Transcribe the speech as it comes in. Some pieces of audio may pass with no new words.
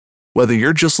Whether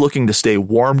you're just looking to stay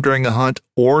warm during a hunt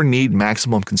or need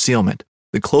maximum concealment,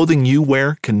 the clothing you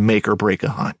wear can make or break a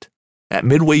hunt. At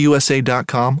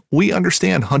MidwayUSA.com, we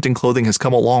understand hunting clothing has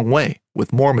come a long way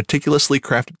with more meticulously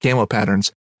crafted camo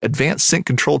patterns, advanced scent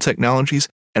control technologies,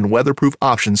 and weatherproof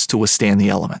options to withstand the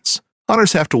elements.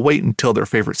 Hunters have to wait until their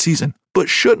favorite season, but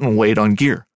shouldn't wait on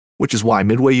gear, which is why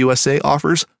Midway USA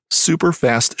offers super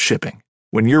fast shipping.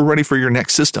 When you're ready for your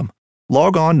next system,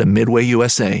 log on to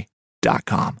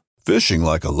MidwayUSA.com. Fishing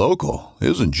like a local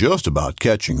isn't just about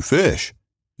catching fish.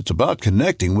 It's about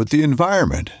connecting with the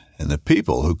environment and the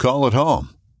people who call it home.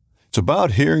 It's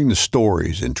about hearing the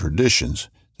stories and traditions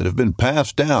that have been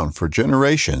passed down for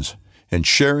generations and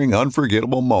sharing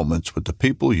unforgettable moments with the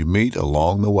people you meet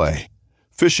along the way.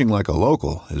 Fishing like a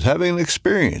local is having an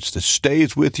experience that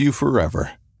stays with you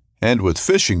forever. And with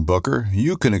Fishing Booker,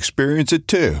 you can experience it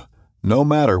too, no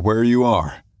matter where you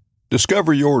are.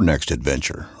 Discover your next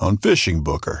adventure on Fishing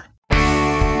Booker.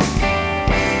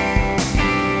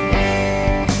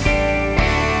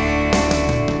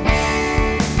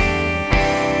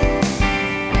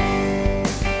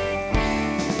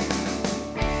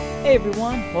 Hey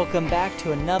everyone, welcome back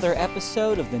to another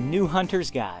episode of the New Hunter's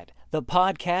Guide, the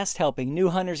podcast helping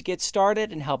new hunters get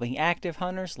started and helping active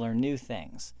hunters learn new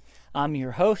things. I'm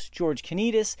your host, George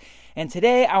Kanitas, and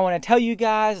today I want to tell you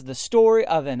guys the story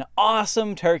of an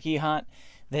awesome turkey hunt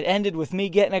that ended with me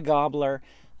getting a gobbler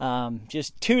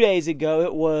just 2 days ago.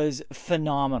 It was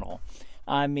phenomenal.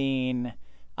 I mean,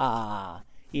 I'm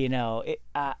going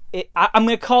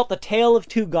to call it the tale of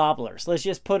two gobblers. Let's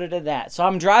just put it at that. So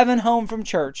I'm driving home from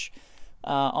church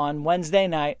on Wednesday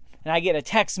night, and I get a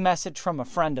text message from a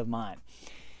friend of mine.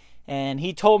 And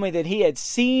he told me that he had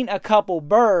seen a couple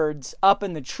birds up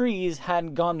in the trees,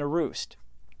 hadn't gone to roost.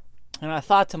 And I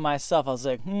thought to myself, I was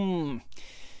like,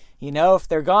 if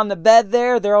they're gone to bed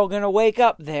there, they're all going to wake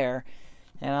up there.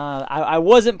 And I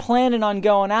wasn't planning on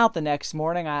going out the next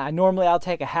morning. I'll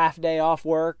take a half day off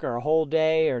work or a whole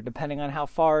day, or depending on how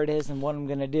far it is and what I'm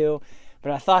going to do.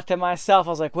 But I thought to myself,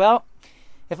 I was like, well,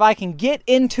 if I can get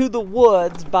into the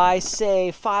woods by,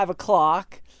 say, 5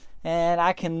 o'clock, and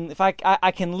I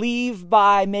can leave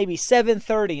by maybe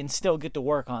 7:30 and still get to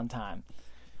work on time.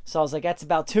 So I was like, that's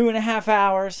about 2.5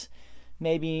 hours,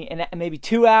 maybe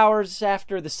 2 hours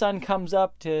after the sun comes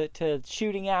up to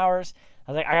shooting hours.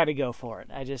 I was like, I got to go for it.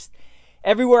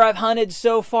 Everywhere I've hunted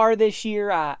so far this year,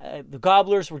 the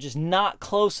gobblers were just not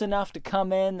close enough to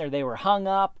come in, or they were hung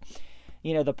up.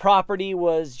 The property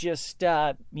was just,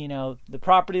 the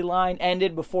property line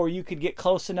ended before you could get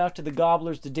close enough to the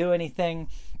gobblers to do anything.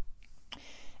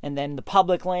 And then the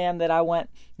public land that I went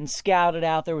and scouted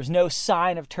out, there was no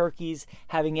sign of turkeys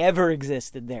having ever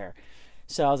existed there.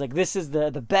 So I was like, this is the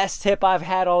best tip I've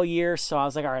had all year. So I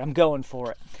was like, all right, I'm going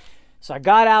for it. So I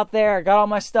got out there, I got all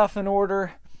my stuff in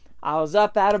order. I was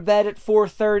up out of bed at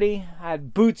 4:30. I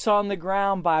had boots on the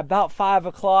ground by about 5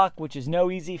 o'clock, which is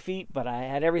no easy feat, but I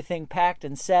had everything packed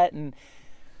and set, and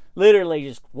literally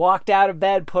just walked out of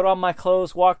bed, put on my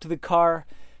clothes, walked to the car,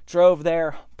 drove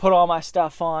there, put all my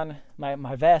stuff on,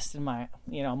 my vest and my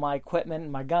equipment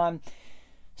and my gun.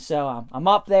 So I'm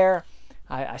up there.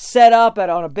 I set up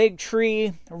on a big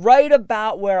tree right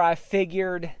about where I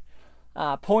figured,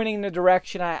 pointing the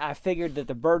direction I figured that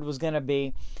the bird was going to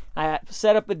be. I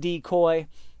set up a decoy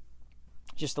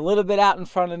just a little bit out in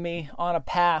front of me on a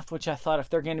path, which I thought if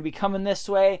they're going to be coming this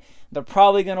way, they're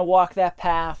probably going to walk that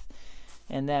path.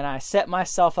 And then I set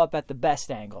myself up at the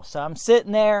best angle. So I'm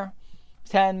sitting there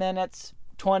 10 minutes,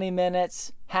 20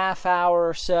 minutes, half hour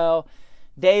or so.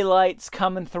 Daylight's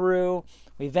coming through.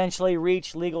 We eventually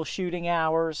reach legal shooting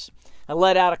hours. I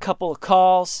let out a couple of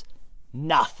calls.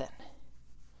 Nothing.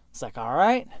 It's like, all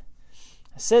right.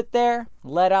 I sit there,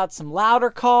 let out some louder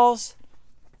calls.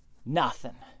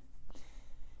 Nothing.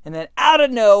 And then out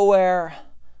of nowhere,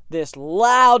 this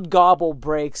loud gobble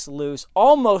breaks loose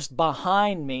almost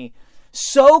behind me,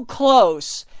 so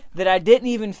close that I didn't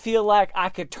even feel like I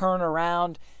could turn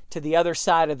around to the other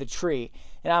side of the tree.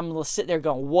 And I'm sitting there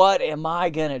going, what am I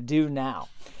going to do now?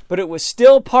 But it was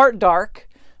still part dark,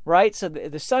 right? So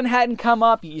the sun hadn't come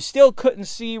up. You still couldn't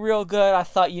see real good. I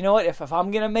thought, you know what? If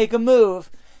I'm going to make a move,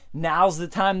 now's the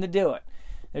time to do it.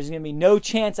 There's going to be no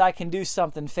chance I can do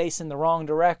something facing the wrong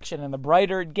direction. And the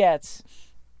brighter it gets,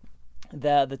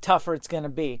 the tougher it's going to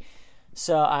be.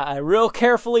 So I real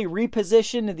carefully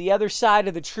repositioned to the other side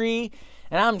of the tree.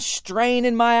 And I'm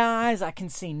straining my eyes. I can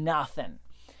see nothing.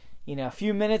 A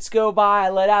few minutes go by. I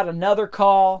let out another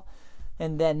call.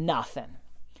 And then nothing.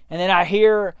 And then I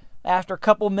hear, after a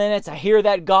couple minutes, I hear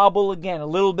that gobble again. A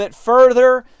little bit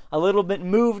further. A little bit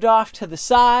moved off to the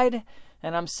side.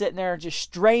 And I'm sitting there just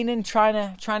straining,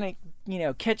 trying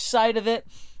to catch sight of it.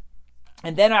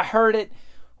 And then I heard it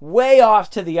way off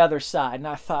to the other side. And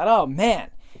I thought, oh man,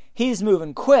 he's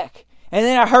moving quick. And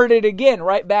then I heard it again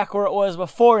right back where it was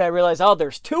before. And I realized, oh,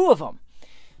 there's two of them.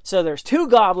 So there's two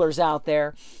gobblers out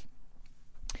there.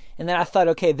 And then I thought,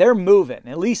 okay, they're moving.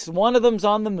 At least one of them's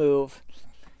on the move.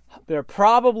 They're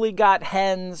probably got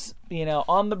hens,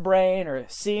 on the brain, or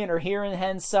seeing or hearing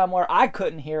hens somewhere. I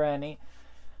couldn't hear any.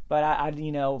 But I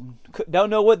don't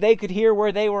know what they could hear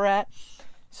where they were at.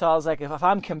 So I was like, if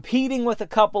I'm competing with a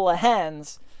couple of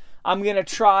hens, I'm going to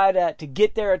try to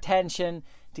get their attention,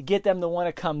 to get them to want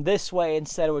to come this way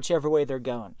instead of whichever way they're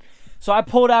going. So I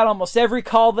pulled out almost every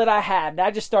call that I had, and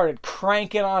I just started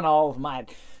cranking on all of them. I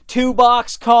had 2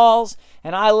 box calls,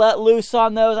 and I let loose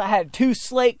on those. I had 2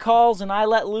 slate calls, and I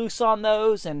let loose on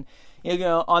those. And,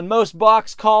 on most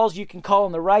box calls, you can call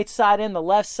on the right side and the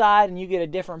left side, and you get a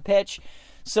different pitch.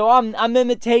 So I'm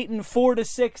imitating 4 to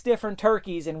 6 different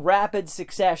turkeys in rapid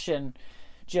succession,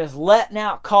 just letting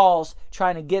out calls,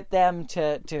 trying to get them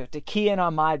to key in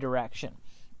on my direction.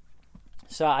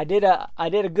 So I did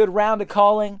a good round of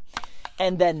calling,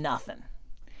 and then nothing.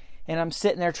 And I'm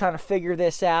sitting there trying to figure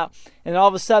this out, and all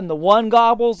of a sudden the one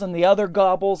gobbles and the other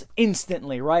gobbles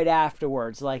instantly right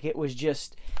afterwards, like it was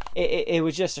just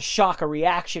a shock, a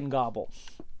reaction gobble.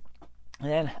 And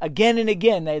then again and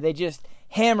again they just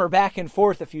hammer back and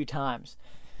forth a few times.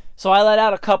 So I let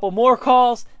out a couple more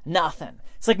calls, nothing.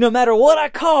 It's like no matter what I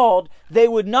called, they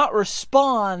would not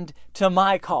respond to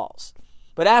my calls.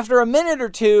 But after a minute or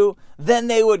two, then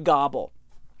they would gobble.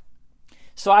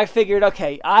 So I figured,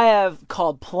 okay, I have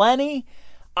called plenty.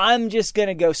 I'm just going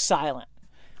to go silent,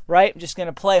 right? I'm just going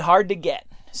to play hard to get,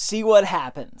 see what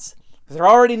happens. They're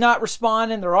already not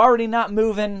responding. They're already not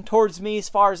moving towards me as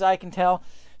far as I can tell.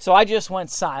 So I just went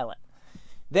silent.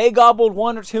 They gobbled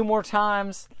 1 or 2 more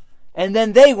times, and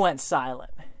then they went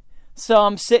silent. So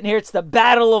I'm sitting here. It's the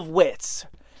battle of wits,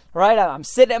 right? I'm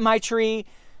sitting at my tree.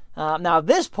 Now, at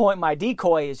this point, my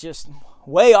decoy is just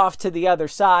way off to the other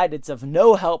side. It's of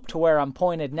no help to where I'm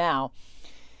pointed now.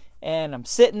 And I'm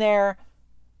sitting there,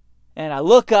 and I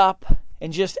look up,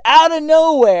 and just out of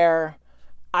nowhere,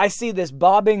 I see this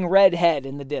bobbing red head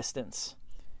in the distance.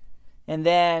 And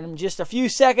then just a few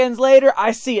seconds later,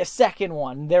 I see a second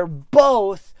one. They're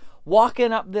both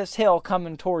walking up this hill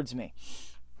coming towards me.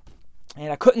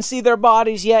 And I couldn't see their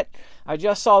bodies yet. I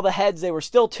just saw the heads. They were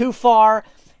still too far,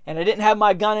 and I didn't have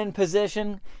my gun in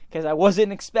position because I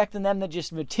wasn't expecting them to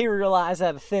just materialize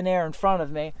out of thin air in front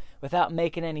of me without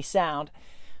making any sound.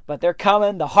 But they're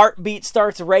coming. The heartbeat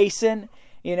starts racing.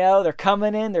 They're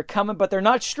coming in. They're coming, but they're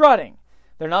not strutting.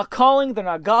 They're not calling. They're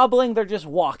not gobbling. They're just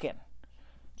walking.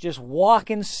 Just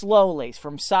walking slowly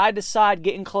from side to side,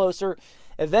 getting closer.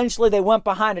 Eventually, they went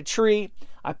behind a tree.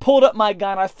 I pulled up my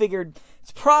gun. I figured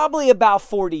it's probably about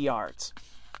 40 yards,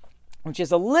 which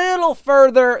is a little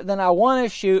further than I want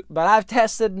to shoot, but I've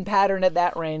tested and patterned at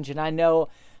that range, and I know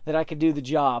that I could do the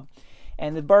job.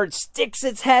 And the bird sticks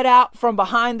its head out from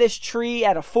behind this tree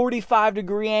at a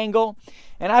 45-degree angle,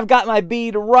 and I've got my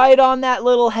bead right on that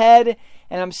little head,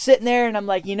 and I'm sitting there, and I'm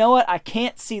like, you know what? I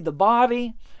can't see the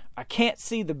body. I can't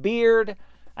see the beard.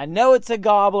 I know it's a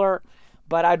gobbler,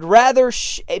 but I'd rather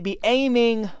be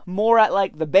aiming more at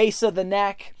like the base of the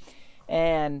neck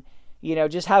and,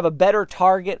 just have a better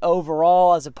target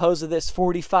overall as opposed to this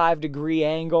 45-degree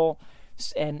angle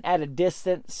and at a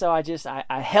distance. So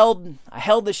I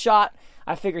held the shot.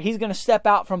 I figured he's going to step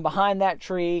out from behind that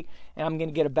tree and I'm going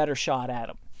to get a better shot at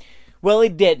him. Well, he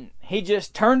didn't. He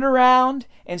just turned around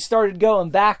and started going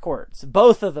backwards.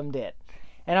 Both of them did.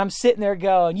 And I'm sitting there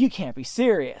going, you can't be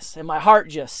serious. And my heart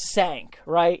just sank,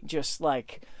 right? Just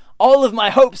like all of my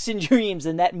hopes and dreams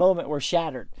in that moment were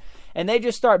shattered. And they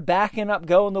just start backing up,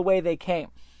 going the way they came.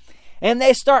 And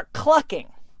they start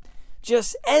clucking.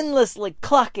 Just endlessly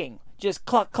clucking. Just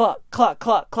cluck, cluck, cluck,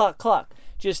 cluck, cluck, cluck.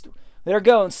 Just, they're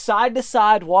going side to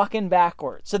side, walking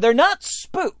backwards. So they're not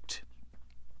spooked.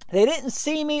 They didn't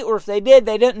see me, or if they did,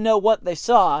 they didn't know what they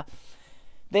saw.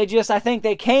 I think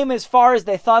they came as far as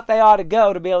they thought they ought to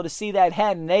go to be able to see that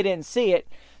hen, and they didn't see it.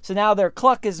 So now their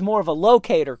cluck is more of a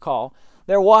locator call.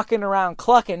 They're walking around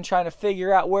clucking, trying to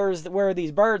figure out where are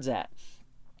these birds at.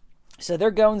 So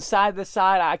they're going side to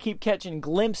side. I keep catching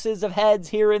glimpses of heads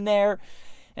here and there,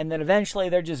 and then eventually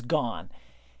they're just gone.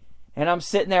 And I'm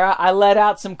sitting there. I let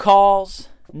out some calls.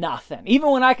 Nothing.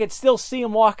 Even when I could still see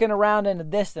them walking around in the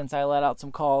distance, I let out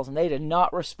some calls, and they did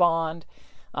not respond.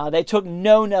 They took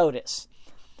no notice.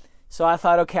 So I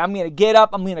thought, okay, I'm going to get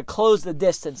up. I'm going to close the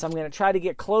distance. I'm going to try to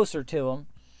get closer to them.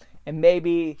 And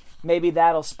maybe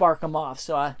that'll spark them off.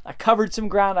 So I covered some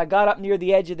ground. I got up near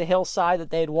the edge of the hillside that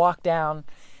they had walked down.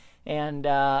 And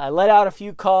I let out a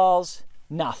few calls.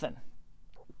 Nothing.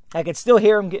 I could still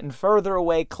hear them getting further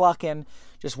away, clucking,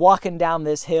 just walking down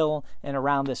this hill and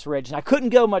around this ridge. And I couldn't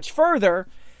go much further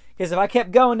because if I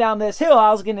kept going down this hill,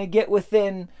 I was going to get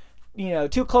within,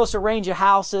 too close a range of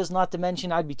houses, not to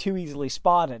mention I'd be too easily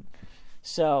spotted.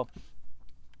 So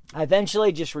I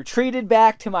eventually just retreated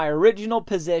back to my original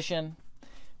position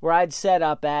where I'd set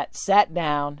up at, sat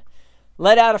down,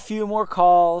 let out a few more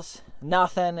calls,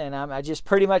 nothing. And I just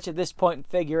pretty much at this point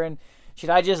figuring, should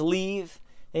I just leave?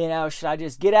 Should I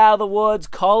just get out of the woods,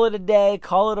 call it a day,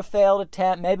 call it a failed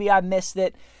attempt? Maybe I missed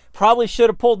it. Probably should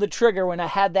have pulled the trigger when I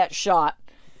had that shot.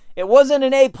 It wasn't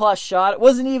an A+ shot. It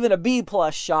wasn't even a B+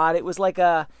 shot. It was like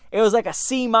a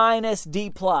C-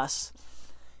 D+.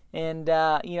 And,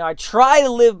 I try to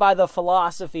live by the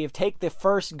philosophy of take the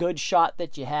first good shot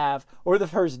that you have or the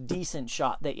first decent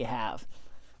shot that you have.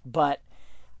 But,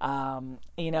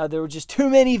 there were just too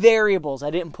many variables. I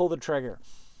didn't pull the trigger.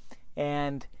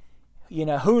 And,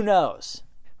 who knows,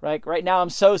 right? Right now I'm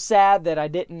so sad that I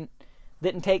didn't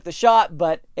take the shot,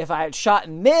 but if I had shot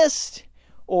and missed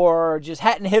or just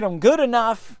hadn't hit him good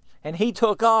enough and he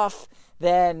took off,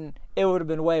 then it would have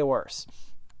been way worse.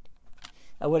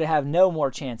 I would have no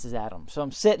more chances at him. So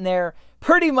I'm sitting there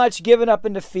pretty much giving up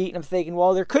in defeat, and I'm thinking,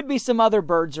 well, there could be some other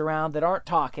birds around that aren't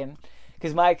talking,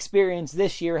 because my experience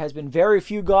this year has been very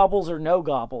few gobbles or no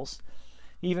gobbles,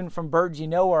 even from birds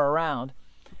are around.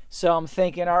 So I'm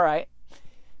thinking, all right,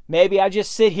 maybe I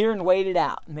just sit here and wait it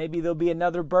out. Maybe there'll be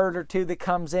another bird or two that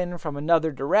comes in from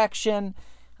another direction.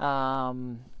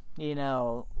 Anything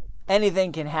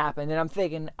can happen. And I'm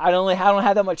thinking, I don't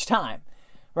have that much time.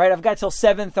 Right, I've got till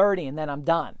 7:30 and then I'm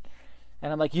done.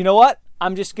 And I'm like, you know what?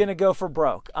 I'm just gonna go for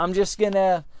broke. I'm just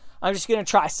gonna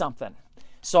try something.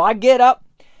 So I get up,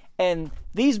 and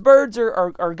these birds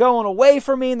are going away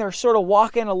from me, and they're sort of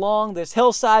walking along this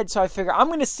hillside. So I figure I'm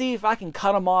gonna see if I can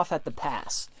cut them off at the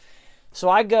pass. So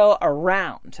I go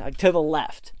around to the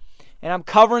left, and I'm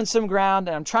covering some ground,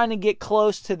 and I'm trying to get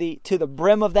close to the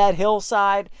brim of that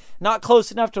hillside. Not close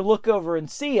enough to look over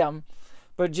and see them,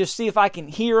 but just see if I can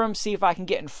hear them, see if I can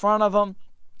get in front of them.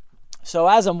 So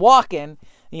as I'm walking,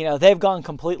 they've gone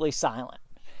completely silent,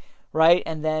 right?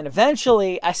 And then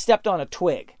eventually I stepped on a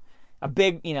twig, a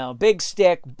big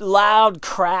stick, loud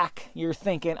crack. You're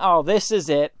thinking, oh, this is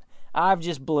it. I've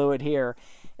just blew it here.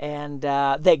 And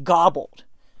they gobbled,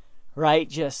 right?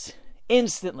 Just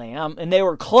instantly. And they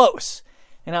were close.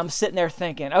 And I'm sitting there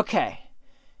thinking, okay,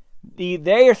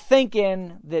 they're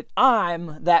thinking that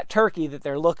I'm that turkey that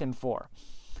they're looking for.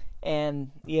 And,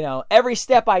 every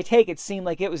step I take, it seemed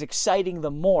like it was exciting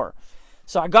them more.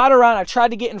 So I got around, I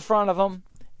tried to get in front of them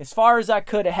as far as I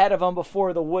could ahead of them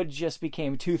before the woods just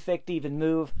became too thick to even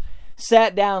move.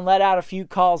 Sat down, let out a few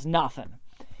calls, nothing.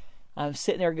 I'm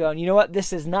sitting there going, you know what?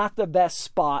 This is not the best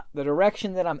spot. The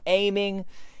direction that I'm aiming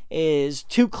is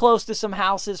too close to some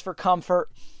houses for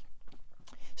comfort.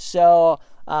 So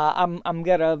I'm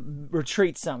going to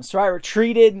retreat some. So I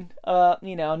retreated,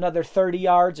 another 30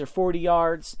 yards or 40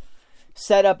 yards.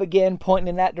 Set up again, pointing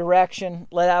in that direction.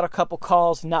 Let out a couple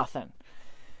calls, nothing.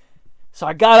 So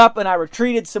I got up and I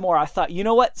retreated some more. I thought, you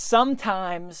know what?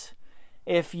 Sometimes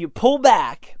if you pull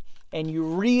back and you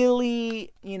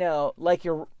really, like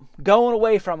you're going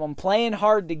away from them, playing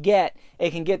hard to get,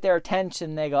 it can get their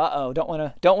attention. They go, uh-oh, don't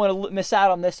want to miss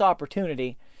out on this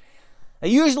opportunity. It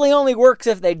usually only works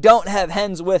if they don't have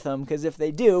hens with them, because if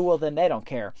they do, well, then they don't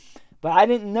care. But I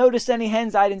didn't notice any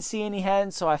hens. I didn't see any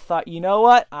hens, so I thought, you know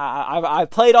what?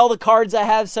 I've played all the cards I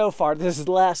have so far. This is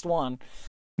the last one.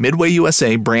 Midway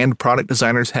USA brand product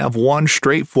designers have one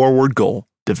straightforward goal: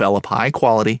 develop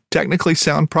high-quality, technically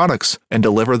sound products and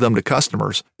deliver them to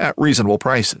customers at reasonable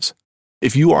prices.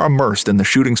 If you are immersed in the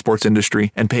shooting sports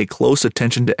industry and pay close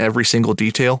attention to every single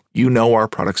detail, you know our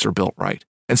products are built right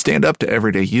and stand up to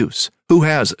everyday use. Who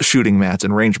has shooting mats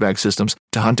and range bag systems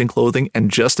to hunting clothing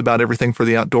and just about everything for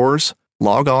the outdoors?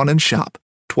 Log on and shop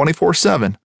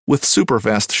 24/7 with super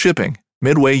fast shipping.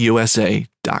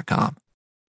 MidwayUSA.com.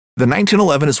 The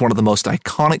 1911 is one of the most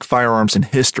iconic firearms in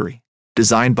history.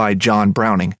 Designed by John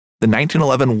Browning, the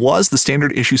 1911 was the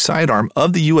standard issue sidearm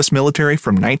of the U.S. military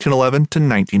from 1911 to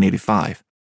 1985.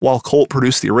 While Colt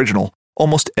produced the original,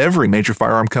 almost every major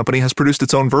firearm company has produced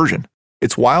its own version.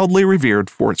 It's wildly revered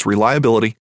for its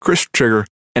reliability, crisp trigger,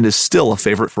 and is still a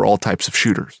favorite for all types of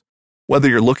shooters. Whether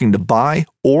you're looking to buy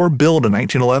or build a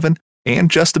 1911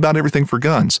 and just about everything for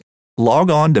guns,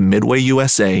 log on to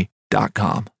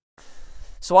MidwayUSA.com.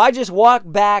 So I just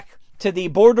walked back to the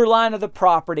borderline of the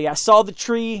property. I saw the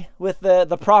tree with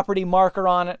the property marker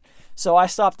on it, so I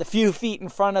stopped a few feet in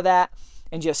front of that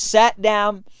and just sat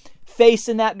down,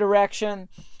 facing that direction,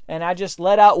 and I just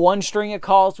let out one string of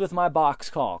calls with my box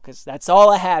call, because that's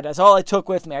all I had. That's all I took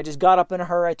with me. I just got up in a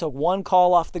hurry. I took one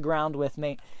call off the ground with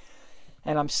me,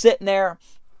 and I'm sitting there.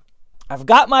 I've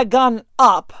got my gun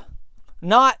up,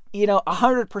 not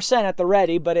 100% at the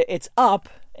ready, but it's up,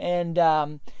 and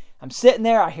I'm sitting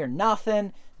there. I hear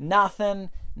nothing, and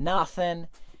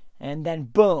then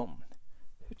boom,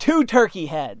 2 turkey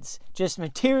heads just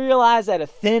materialize out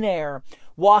of thin air,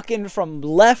 walking from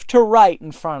left to right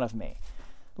in front of me.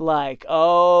 Like,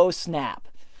 oh snap.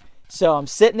 So I'm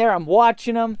sitting there, I'm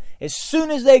watching them. As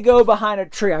soon as they go behind a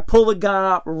tree, I pull the gun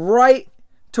up right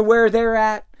to where they're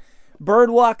at. Bird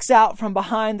walks out from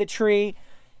behind the tree.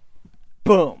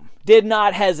 Boom. Did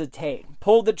not hesitate.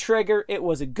 Pulled the trigger. It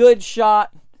was a good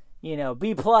shot. B+,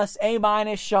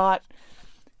 A- shot.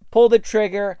 Pulled the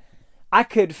trigger. I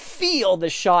could feel the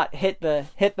shot hit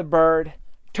the bird.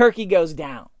 Turkey goes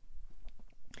down.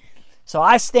 So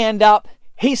I stand up.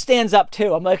 He stands up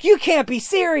too. I'm like, you can't be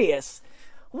serious.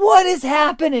 What is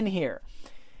happening here?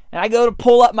 And I go to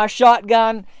pull up my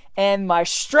shotgun, and my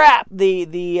strap, the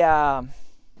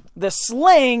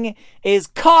sling is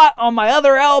caught on my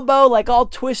other elbow, like all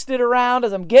twisted around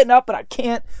as I'm getting up, and I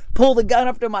can't pull the gun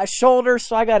up to my shoulder,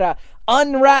 so I gotta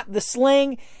unwrap the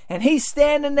sling, and he's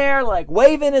standing there like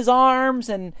waving his arms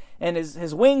and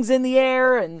his wings in the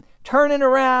air and turning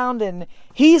around, and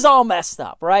he's all messed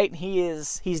up, right?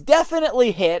 He's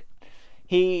definitely hit.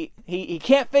 He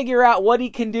can't figure out what he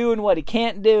can do and what he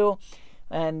can't do,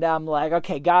 and I'm like,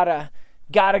 okay, gotta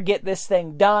get this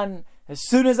thing done. As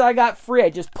soon as I got free, I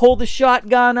just pulled the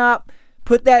shotgun up,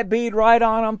 put that bead right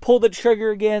on him, pulled the trigger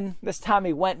again. This time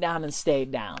he went down and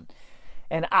stayed down.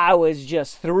 And I was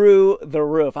just through the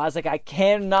roof. I was like, I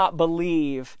cannot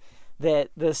believe that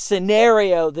the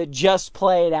scenario that just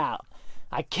played out.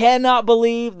 I cannot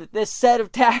believe that this set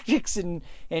of tactics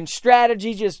and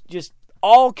strategy just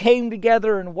all came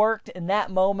together and worked in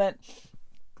that moment.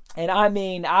 And I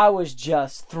mean, I was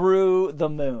just through the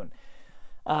moon.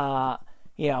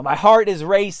 My heart is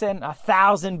racing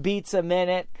 1,000 beats a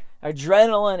minute.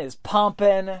 Adrenaline is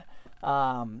pumping.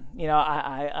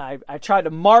 I tried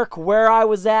to mark where I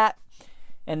was at,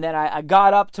 and then I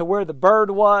got up to where the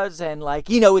bird was, and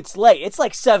it's late. It's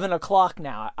like 7 o'clock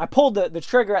now. I pulled the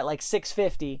trigger at like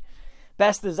 6:50.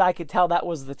 Best as I could tell, that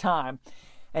was the time.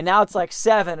 And now it's like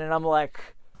 7, and I'm like,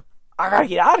 I gotta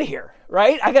get out of here,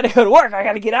 right? I gotta go to work. I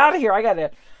gotta get out of here. I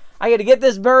gotta get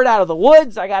this bird out of the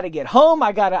woods. I gotta get home.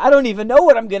 I don't even know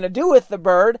what I'm gonna do with the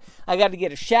bird. I gotta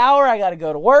get a shower. I gotta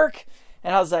go to work.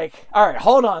 And I was like, all right,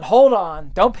 hold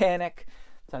on. Don't panic.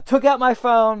 So I took out my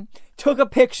phone, took a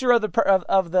picture of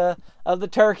the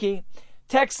turkey,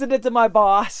 texted it to my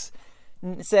boss,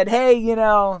 and said, hey,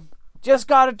 just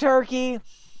got a turkey.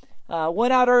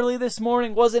 Went out early this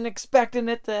morning. Wasn't expecting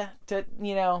it to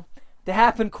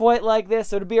happen quite like this.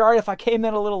 So it'd be all right if I came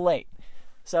in a little late.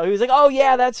 So he was like, oh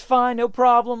yeah, that's fine, no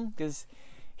problem. Because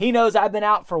he knows I've been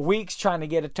out for weeks trying to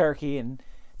get a turkey and,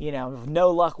 no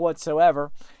luck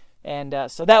whatsoever.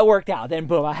 And so that worked out. Then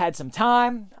boom, I had some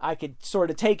time. I could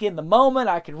sort of take in the moment.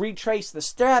 I could retrace the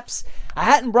steps. I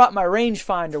hadn't brought my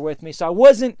rangefinder with me, so I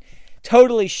wasn't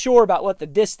totally sure about what the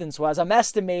distance was. I'm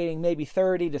estimating maybe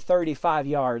 30 to 35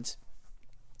 yards.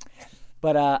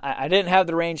 But I didn't have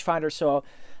the rangefinder, so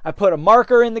I put a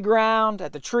marker in the ground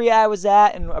at the tree I was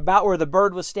at and about where the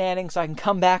bird was standing, so I can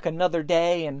come back another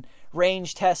day and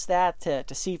range test that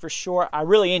to see for sure. I'm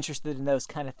really interested in those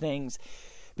kind of things,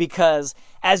 because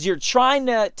as you're trying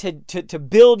to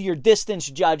build your distance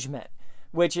judgment,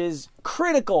 which is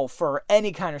critical for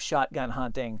any kind of shotgun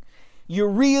hunting, you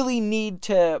really need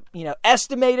to,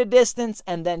 estimate a distance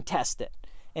and then test it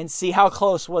and see how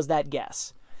close was that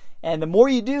guess. And the more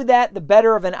you do that, the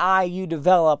better of an eye you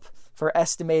develop for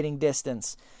estimating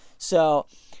distance. So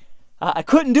I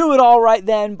couldn't do it all right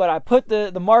then, but I put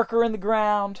the marker in the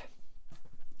ground,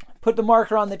 put the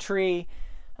marker on the tree,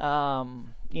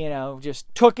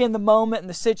 just took in the moment and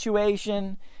the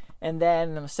situation. And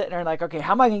then I'm sitting there like, okay,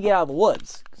 how am I going to get out of the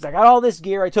woods? Because I got all this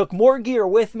gear. I took more gear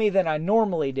with me than I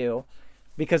normally do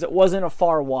because it wasn't a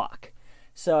far walk.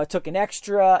 So I took an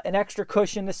extra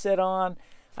cushion to sit on.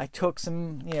 I took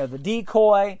some, the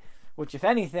decoy, which if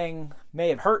anything may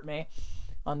have hurt me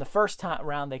on the first time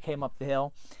round they came up the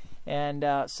hill. And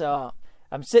so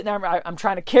I'm sitting there, I'm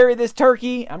trying to carry this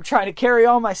turkey. I'm trying to carry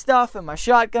all my stuff and my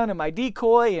shotgun and my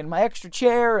decoy and my extra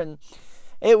chair. And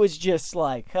it was just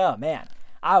like, oh man,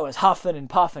 I was huffing and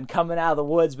puffing coming out of the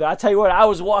woods. But I tell you what, I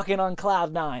was walking on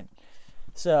cloud 9.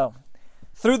 So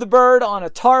threw the bird on a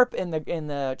tarp in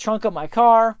the trunk of my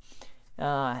car,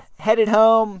 headed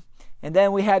home. And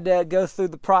then we had to go through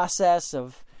the process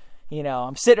of,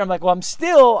 I'm sitting there, I'm like,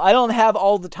 well, I don't have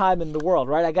all the time in the world,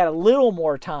 right? I got a little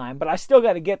more time, but I still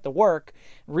got to get to work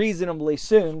reasonably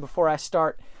soon before I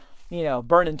start,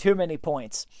 burning too many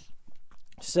points.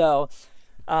 So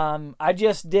I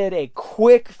just did a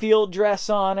quick field dress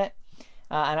on it.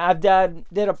 And I've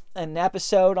did an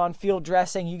episode on field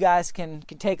dressing. You guys can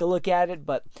take a look at it.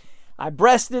 But I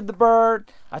breasted the bird.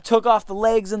 I took off the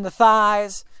legs and the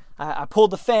thighs. I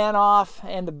pulled the fan off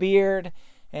and the beard.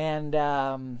 And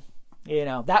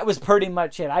that was pretty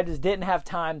much it. I just didn't have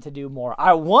time to do more.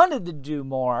 I wanted to do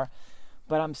more,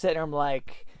 but I'm sitting there, I'm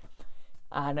like,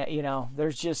 I'm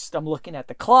looking at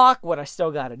the clock, what I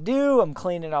still got to do. I'm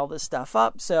cleaning all this stuff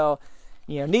up. So,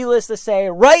 needless to say,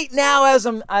 right now as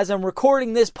I'm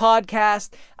recording this podcast,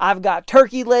 I've got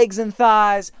turkey legs and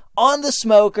thighs on the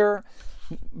smoker,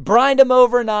 brined them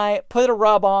overnight, put a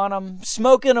rub on them,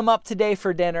 smoking them up today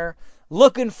for dinner.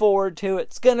 Looking forward to it.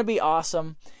 It's going to be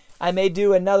awesome. I may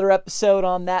do another episode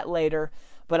on that later.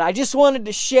 But I just wanted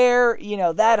to share,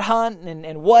 that hunt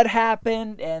and what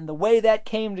happened and the way that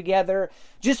came together.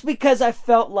 Just because I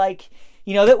felt like,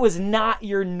 that was not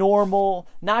your normal,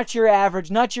 not your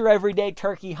average, not your everyday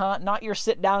turkey hunt. Not your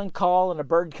sit down and call and a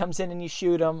bird comes in and you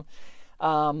shoot him.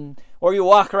 Or you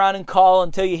walk around and call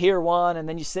until you hear one and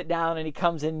then you sit down and he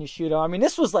comes in and you shoot him. I mean,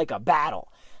 this was like a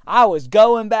battle. I was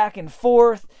going back and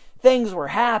forth. Things were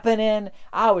happening.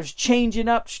 I was changing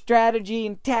up strategy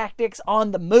and tactics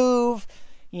on the move.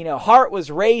 Heart was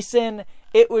racing.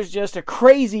 It was just a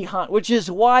crazy hunt, which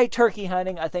is why turkey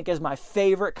hunting, I think, is my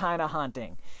favorite kind of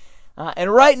hunting.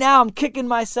 And right now I'm kicking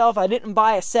myself. I didn't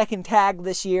buy a second tag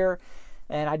this year,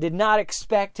 and I did not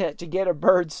expect to get a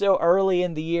bird so early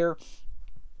in the year.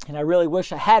 And I really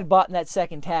wish I had bought that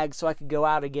second tag so I could go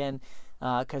out again,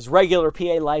 because regular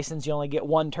PA license, you only get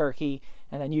one turkey.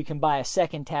 And then you can buy a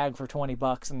second tag for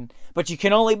 $20, but you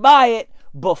can only buy it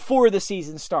before the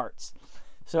season starts.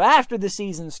 So after the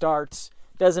season starts,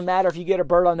 doesn't matter if you get a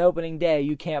bird on opening day,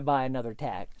 you can't buy another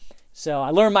tag. So I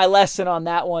learned my lesson on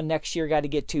that one. Next year, got to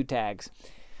get 2 tags.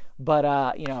 But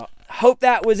hope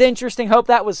that was interesting. Hope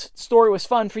that story was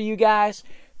fun for you guys.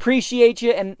 Appreciate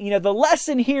you. And the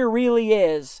lesson here really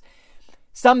is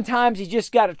sometimes you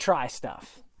just got to try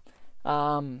stuff.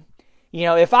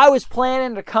 If I was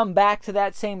planning to come back to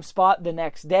that same spot the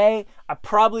next day, I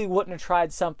probably wouldn't have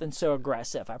tried something so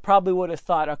aggressive. I probably would have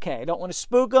thought, okay, I don't want to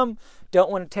spook them,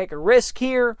 don't want to take a risk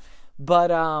here,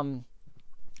 but,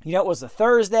 it was a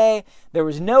Thursday. There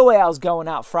was no way I was going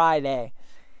out Friday.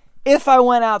 If I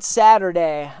went out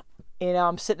Saturday,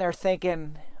 I'm sitting there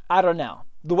thinking, I don't know,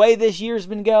 the way this year's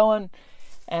been going,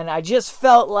 and I just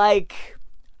felt like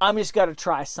I'm just going to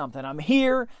try something. I'm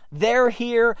here. They're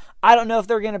here. I don't know if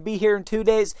they're going to be here in 2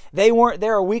 days. They weren't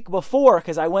there a week before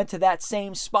because I went to that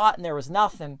same spot and there was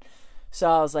nothing. So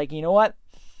I was like, you know what?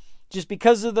 Just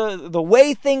because of the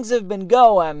way things have been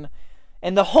going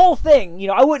and the whole thing,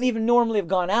 I wouldn't even normally have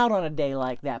gone out on a day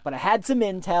like that. But I had some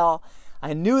intel.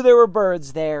 I knew there were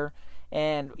birds there.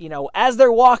 And, as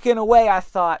they're walking away, I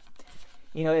thought,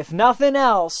 if nothing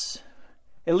else,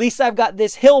 at least I've got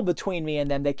this hill between me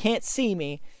and them. They can't see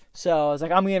me. So I was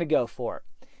like, I'm going to go for it.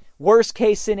 Worst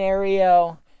case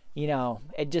scenario,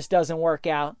 it just doesn't work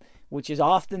out, which is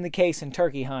often the case in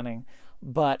turkey hunting.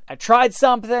 But I tried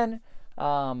something,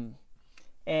 and,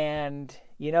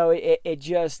 it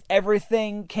just,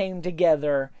 everything came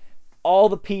together. All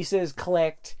the pieces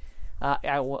clicked.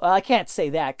 I can't say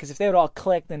that, because if they would all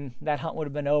click, then that hunt would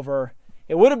have been over.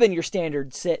 It would have been your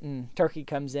standard sit and turkey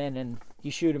comes in and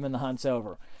you shoot him and the hunt's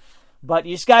over. But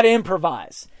you just got to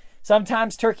improvise.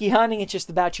 Sometimes turkey hunting, it's just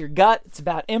about your gut. It's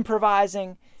about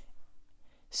improvising.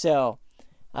 So,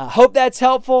 hope that's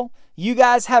helpful. You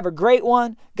guys have a great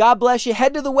one. God bless you.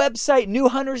 Head to the website,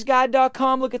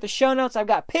 newhuntersguide.com. Look at the show notes. I've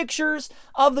got pictures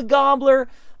of the gobbler.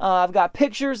 I've got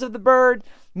pictures of the bird.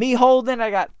 Me holding.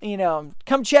 I got,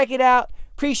 come check it out.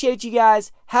 Appreciate you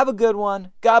guys. Have a good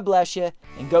one. God bless you.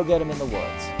 And go get them in the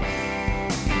woods.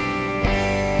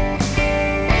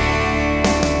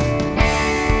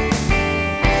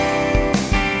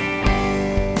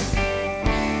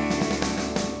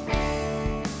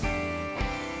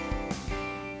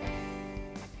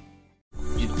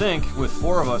 Think, with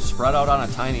 4 of us spread out on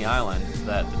a tiny island,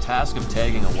 that the task of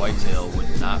tagging a whitetail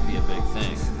would not be a big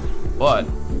thing. But,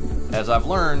 as I've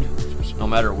learned, no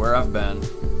matter where I've been,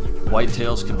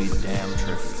 whitetails can be damn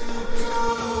tricky.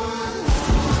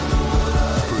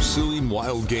 Pursuing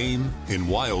wild game in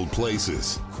wild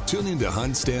places. Tune in to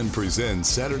Hunt Stand Presents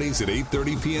Saturdays at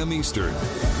 8:30 p.m. Eastern.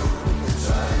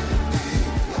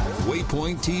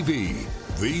 Waypoint TV,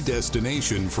 the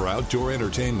destination for outdoor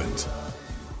entertainment.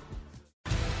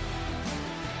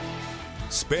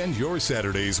 Spend your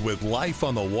Saturdays with life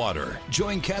on the water.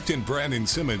 Join Captain Brandon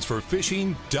Simmons for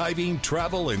fishing, diving,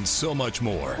 travel, and so much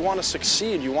more. You want to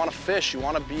succeed, you want to fish, you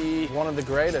want to be one of the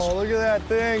greatest. Oh, look at that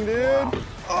thing, dude.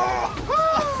 Wow.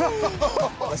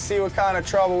 Oh. Let's see what kind of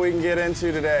trouble we can get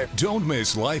into today. Don't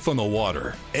miss Life on the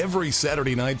Water every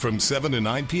Saturday night from 7 to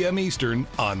 9 p.m. Eastern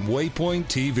on Waypoint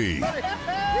TV.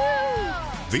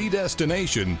 The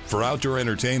destination for outdoor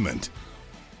entertainment.